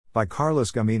By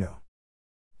Carlos Gamino.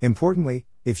 Importantly,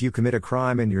 if you commit a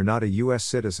crime and you're not a U.S.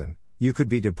 citizen, you could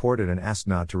be deported and asked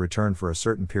not to return for a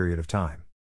certain period of time.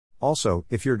 Also,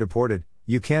 if you're deported,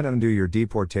 you can't undo your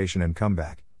deportation and come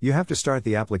back. You have to start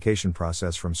the application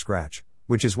process from scratch,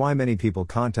 which is why many people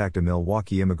contact a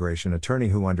Milwaukee immigration attorney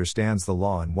who understands the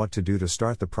law and what to do to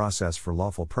start the process for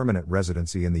lawful permanent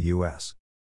residency in the U.S.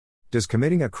 Does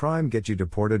committing a crime get you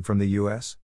deported from the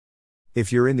U.S.?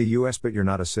 If you're in the U.S. but you're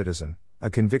not a citizen, a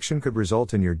conviction could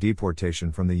result in your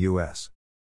deportation from the U.S.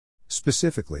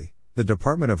 Specifically, the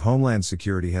Department of Homeland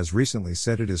Security has recently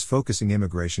said it is focusing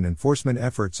immigration enforcement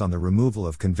efforts on the removal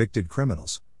of convicted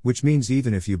criminals, which means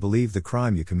even if you believe the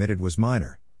crime you committed was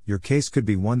minor, your case could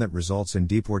be one that results in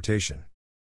deportation.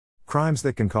 Crimes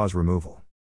that can cause removal.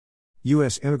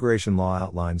 U.S. immigration law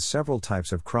outlines several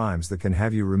types of crimes that can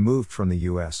have you removed from the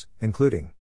U.S.,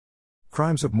 including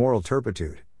crimes of moral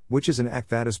turpitude, which is an act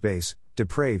that is base,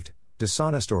 depraved,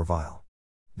 dishonest or vile.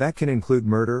 That can include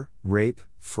murder, rape,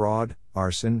 fraud,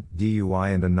 arson,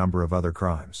 DUI and a number of other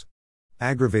crimes.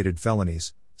 Aggravated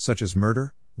felonies, such as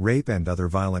murder, rape and other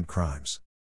violent crimes.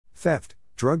 Theft,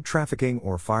 drug trafficking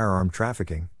or firearm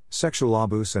trafficking, sexual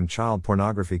abuse and child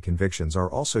pornography convictions are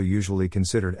also usually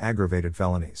considered aggravated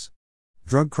felonies.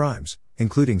 Drug crimes,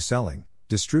 including selling,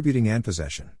 distributing and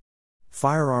possession.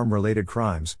 Firearm-related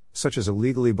crimes, such as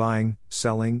illegally buying,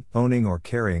 selling, owning or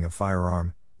carrying a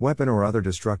firearm, weapon or other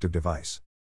destructive device.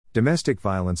 Domestic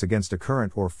violence against a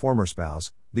current or former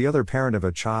spouse, the other parent of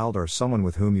a child or someone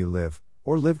with whom you live,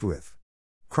 or lived with.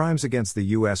 Crimes against the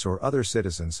U.S. or other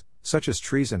citizens, such as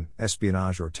treason,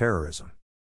 espionage or terrorism.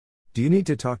 Do you need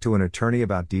to talk to an attorney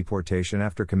about deportation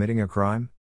after committing a crime?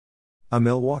 A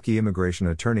Milwaukee immigration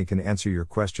attorney can answer your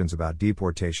questions about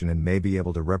deportation and may be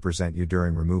able to represent you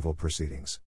during removal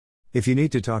proceedings. If you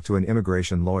need to talk to an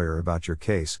immigration lawyer about your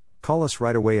case, call us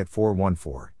right away at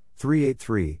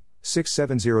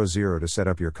 414-383-6700 to set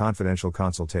up your confidential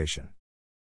consultation.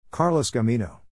 Carlos Gamino.